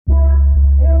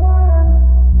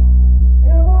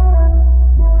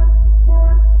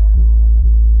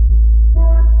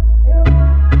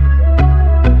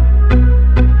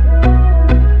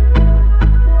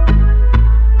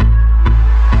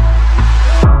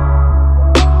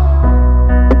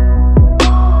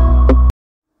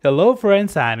Hello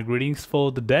friends and greetings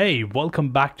for the day.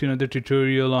 Welcome back to another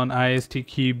tutorial on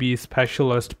ISTQB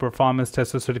Specialist Performance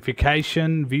Tester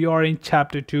certification. We are in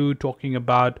chapter 2 talking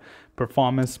about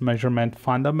performance measurement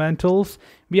fundamentals.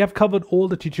 We have covered all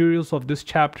the tutorials of this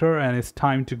chapter and it's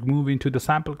time to move into the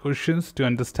sample questions to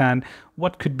understand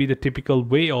what could be the typical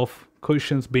way of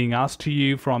questions being asked to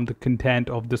you from the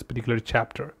content of this particular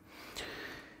chapter.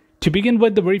 To begin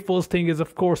with, the very first thing is,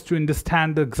 of course, to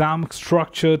understand the exam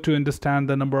structure, to understand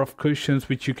the number of questions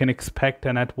which you can expect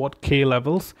and at what K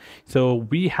levels. So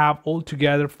we have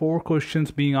altogether 4 questions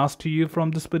being asked to you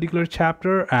from this particular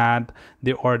chapter, and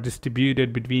they are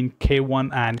distributed between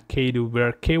K1 and K2,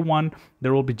 where K1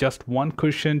 there will be just one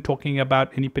question talking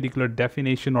about any particular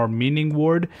definition or meaning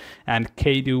word, and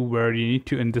K2 where you need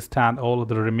to understand all of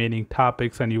the remaining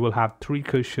topics, and you will have 3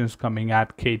 questions coming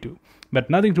at K2. But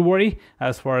nothing to worry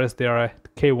as far as there are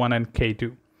K1 and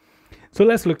K2. So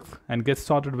let's look and get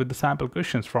started with the sample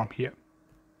questions from here.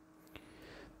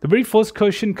 The very first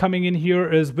question coming in here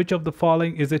is, which of the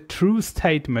following is a true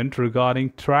statement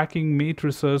regarding tracking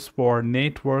matrices for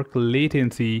network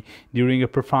latency during a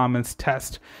performance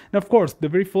test? Now, of course, the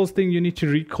very first thing you need to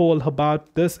recall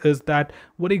about this is that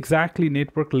what exactly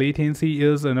network latency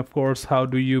is, and of course, how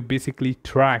do you basically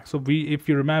track? So if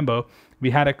you remember, we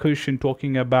had a question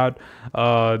talking about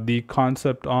the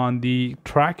concept on the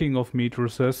tracking of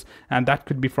matrices, and that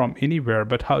could be from anywhere,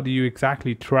 but how do you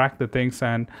exactly track the things?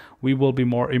 And we will be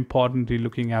more importantly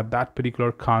looking at that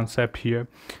particular concept here.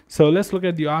 So let's look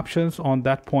at the options on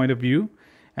that point of view.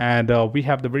 And we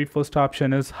have the very first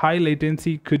option is high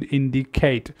latency could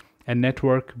indicate a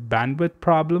network bandwidth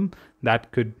problem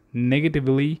that could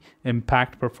negatively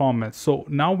impact performance. So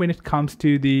now when it comes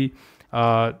to the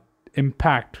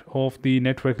impact of the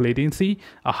network latency,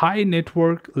 a high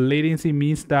network latency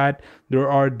means that there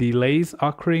are delays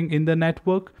occurring in the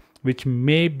network which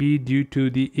may be due to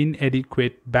the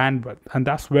inadequate bandwidth, and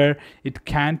that's where it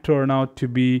can turn out to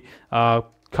be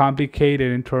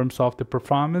complicated in terms of the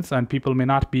performance, and people may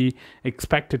not be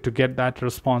expected to get that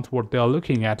response what they are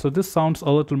looking at. So this sounds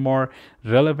a little more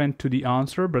relevant to the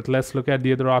answer, but let's look at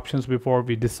the other options before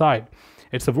we decide.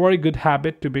 It's a very good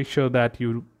habit to make sure that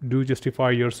you do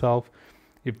justify yourself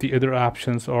if the other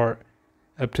options are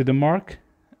up to the mark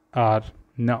or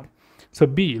no. So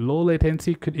B, low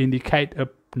latency could indicate a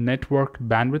network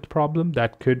bandwidth problem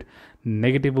that could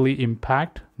negatively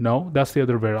impact. No, that's the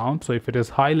other way around. So if it is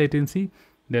high latency,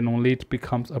 then only it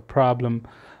becomes a problem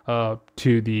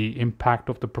to the impact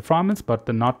of the performance, but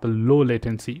not the low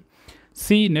latency.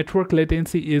 C, network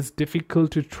latency is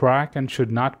difficult to track and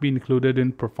should not be included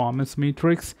in performance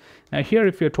metrics. Now here,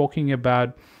 if you're talking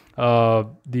about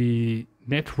the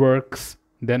networks,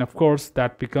 then of course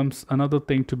that becomes another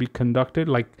thing to be conducted.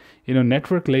 Like,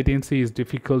 network latency is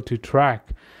difficult to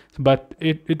track, but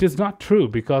it is not true,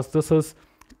 because this is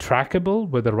trackable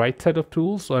with the right set of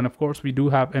tools. And of course, we do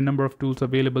have a number of tools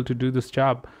available to do this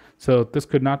job. So this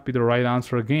could not be the right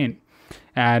answer again.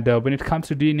 And when it comes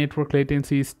to D, network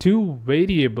latency is too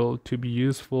variable to be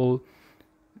useful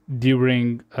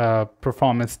during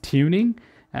performance tuning.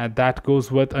 And that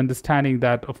goes with understanding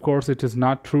that, of course, it is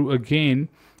not true again,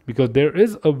 because there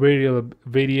is a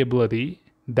variability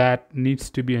that needs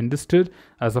to be understood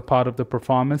as a part of the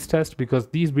performance test, because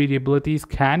these variabilities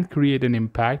can create an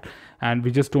impact, and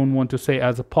we just don't want to say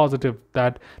as a positive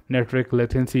that network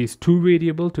latency is too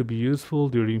variable to be useful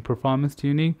during performance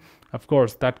tuning. Of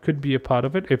course, that could be a part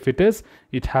of it. If it is,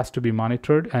 it has to be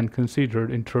monitored and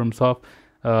considered in terms of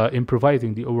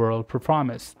improvising the overall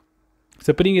performance.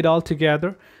 So putting it all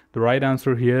together, the right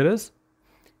answer here is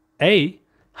A,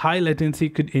 high latency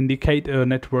could indicate a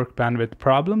network bandwidth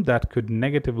problem that could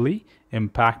negatively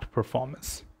impact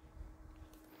performance.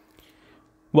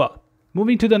 Well,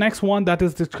 moving to the next one, that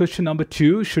is the question number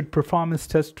 2. Should performance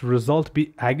test result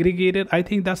be aggregated? I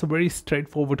think that's a very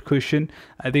straightforward question.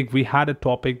 I think we had a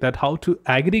topic that how to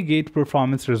aggregate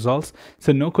performance results.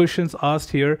 So no questions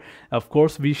asked here. Of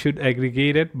course, we should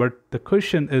aggregate it, but the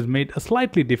question is made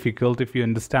slightly difficult if you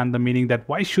understand the meaning that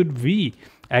why should we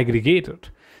aggregate it?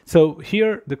 So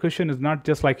here the question is not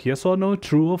just like yes or no,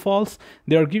 true or false.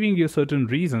 They are giving you certain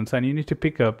reasons, and you need to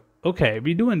pick up, okay,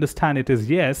 we do understand it is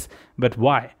yes, but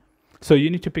why? So you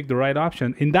need to pick the right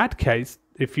option. In that case,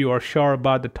 if you are sure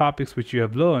about the topics which you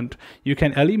have learned, you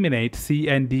can eliminate C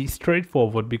and D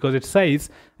straightforward, because it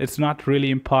says it's not really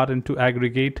important to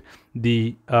aggregate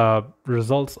the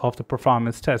results of the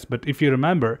performance test. But if you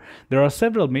remember, there are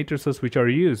several matrices which are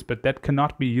used, but that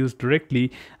cannot be used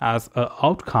directly as an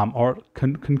outcome or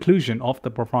conclusion of the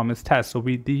performance test. So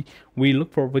we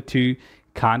look forward to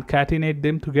concatenate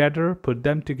them together, put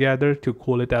them together to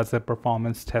call it as a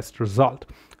performance test result.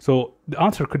 So the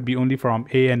answer could be only from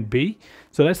A and B.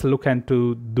 So let's look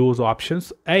into those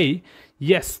options. A,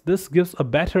 yes, this gives a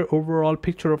better overall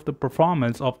picture of the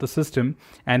performance of the system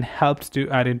and helps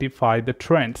to identify the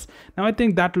trends. Now I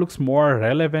think that looks more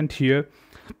relevant here.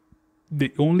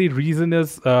 The only reason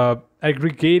is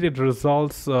aggregated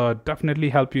results definitely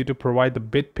help you to provide the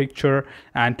big picture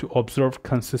and to observe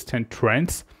consistent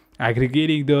trends.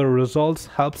 Aggregating the results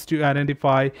helps to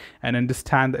identify and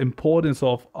understand the importance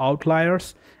of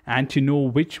outliers and to know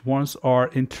which ones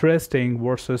are interesting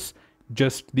versus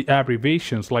just the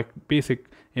abbreviations, like basic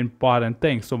important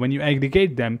things. So when you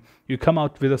aggregate them, you come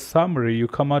out with a summary, you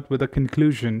come out with a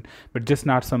conclusion, but just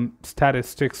not some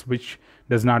statistics which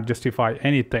does not justify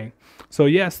anything. So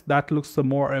yes, that looks the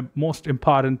most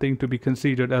important thing to be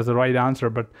considered as the right answer,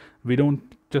 but we don't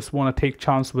just want to take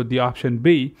chance with the option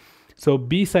B. So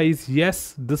B says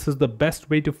yes, this is the best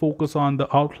way to focus on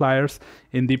the outliers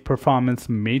in the performance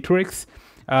matrix.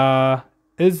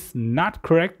 Is not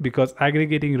correct, because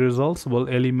aggregating results will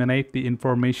eliminate the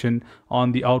information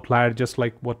on the outlier, just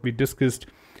like what we discussed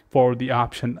for the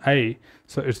option A.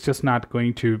 So it's just not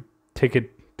going to take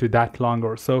it to that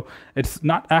longer. So it's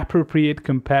not appropriate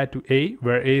compared to A,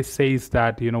 where A says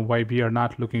that, you know, why we are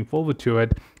not looking forward to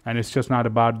it, and it's just not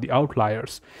about the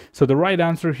outliers. So the right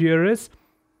answer here is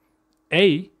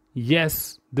A.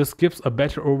 Yes, this gives a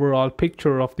better overall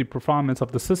picture of the performance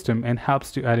of the system and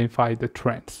helps to identify the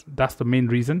trends. That's the main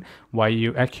reason why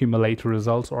you accumulate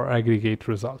results or aggregate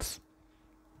results.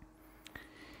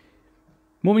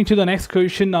 Moving to the next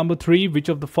question, number 3, which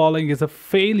of the following is a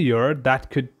failure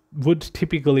that would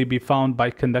typically be found by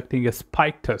conducting a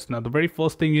spike test? Now, the very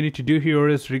first thing you need to do here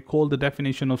is recall the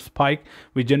definition of spike,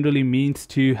 which generally means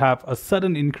to have a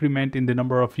sudden increment in the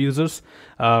number of users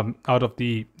out of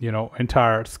the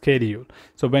entire schedule.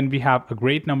 So when we have a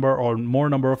great number or more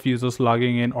number of users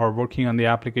logging in or working on the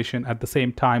application at the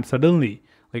same time, suddenly,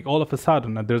 like all of a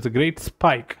sudden, there's a great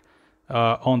spike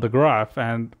on the graph,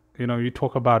 and you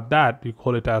talk about that, you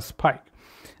call it as spike.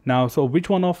 Now, so which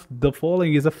one of the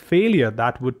following is a failure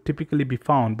that would typically be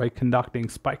found by conducting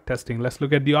spike testing? Let's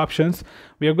look at the options.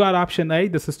 We have got option A,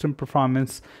 the system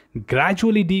performance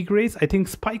gradually degrades. I think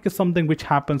spike is something which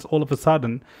happens all of a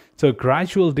sudden. So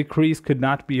gradual decrease could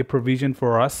not be a provision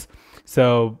for us.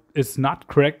 So it's not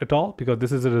correct at all, because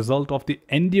this is a result of the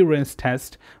endurance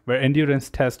test, where endurance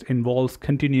test involves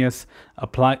continuous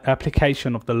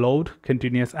application of the load,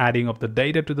 continuous adding of the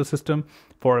data to the system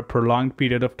for a prolonged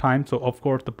period of time. So of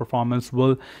course the performance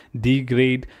will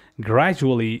degrade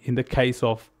gradually in the case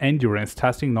of endurance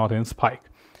testing, not in spike.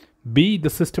 B, the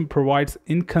system provides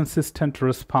inconsistent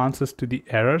responses to the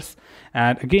errors.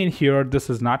 And again here, this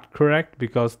is not correct,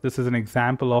 because this is an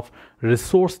example of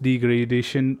resource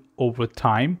degradation over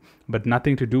time, but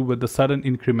nothing to do with the sudden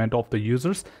increment of the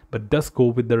users, but does go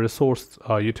with the resource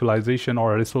utilization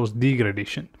or resource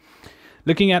degradation.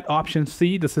 Looking at option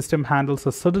C, the system handles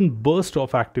a sudden burst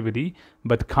of activity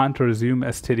but can't resume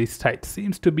a steady state.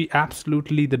 Seems to be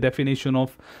absolutely the definition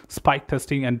of spike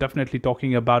testing, and definitely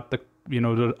talking about the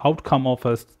outcome of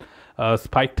a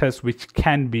spike test, which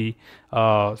can be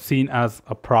seen as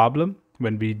a problem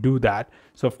when we do that.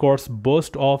 So of course,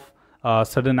 burst of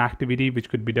sudden activity, which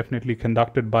could be definitely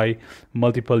conducted by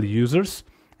multiple users,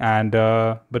 and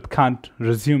but can't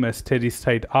resume a steady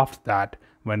state after that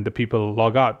when the people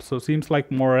log out. So seems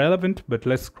like more relevant, but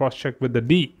let's cross check with the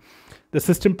D. The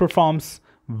system performs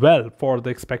well for the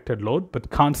expected load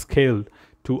but can't scale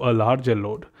to a larger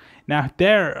load. Now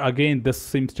there again, this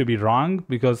seems to be wrong,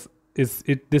 because this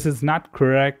is not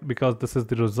correct, because this is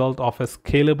the result of a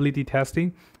scalability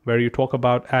testing, where you talk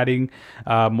about adding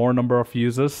more number of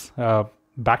users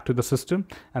back to the system,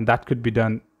 and that could be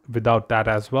done without that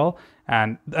as well.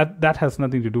 And that has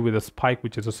nothing to do with a spike,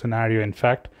 which is a scenario, in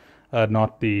fact,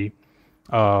 not the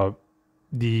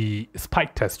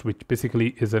spike test, which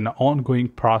basically is an ongoing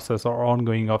process or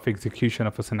ongoing of execution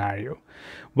of a scenario.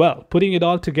 Well, putting it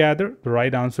all together, the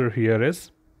right answer here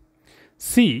is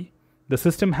C. The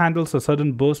system handles a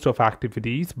sudden burst of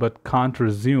activities but can't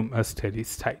resume a steady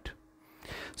state.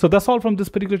 So that's all from this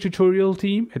particular tutorial,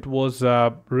 team. It was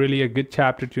really a good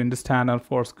chapter to understand, and of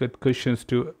course good questions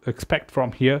to expect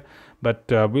from here. But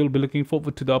we'll be looking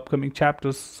forward to the upcoming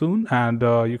chapters soon, and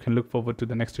you can look forward to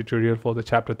the next tutorial for the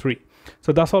chapter 3.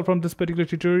 So that's all from this particular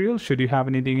tutorial. Should you have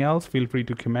anything else, feel free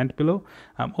to comment below.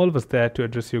 I'm always there to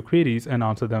address your queries and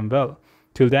answer them well.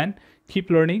 Till then, keep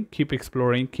learning, keep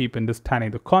exploring, keep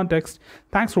understanding the context.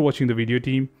 Thanks for watching the video,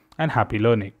 team, and happy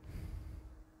learning.